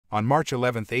On March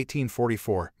 11,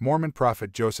 1844, Mormon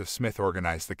prophet Joseph Smith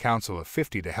organized the Council of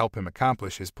 50 to help him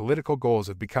accomplish his political goals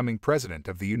of becoming President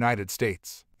of the United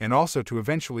States, and also to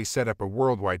eventually set up a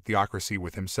worldwide theocracy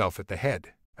with himself at the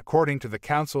head. According to the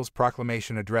Council's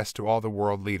proclamation addressed to all the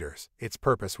world leaders, its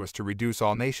purpose was to reduce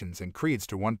all nations and creeds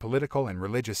to one political and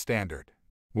religious standard.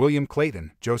 William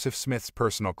Clayton, Joseph Smith's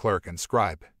personal clerk and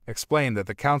scribe, explained that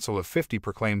the Council of 50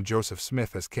 proclaimed Joseph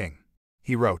Smith as king.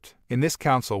 He wrote, "In this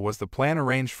council was the plan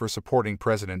arranged for supporting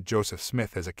President Joseph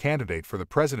Smith as a candidate for the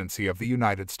presidency of the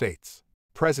United States.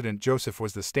 President Joseph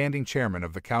was the standing chairman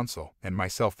of the council, and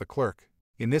myself the clerk.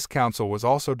 In this council was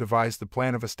also devised the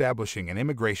plan of establishing an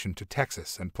immigration to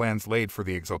Texas and plans laid for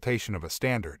the exaltation of a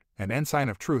standard, an ensign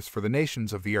of truth for the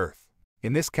nations of the earth.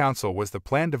 In this council was the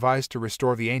plan devised to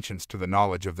restore the ancients to the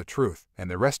knowledge of the truth, and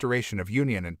the restoration of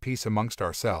union and peace amongst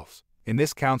ourselves. In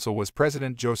this council was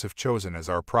President Joseph chosen as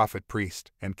our prophet, priest,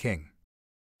 and king.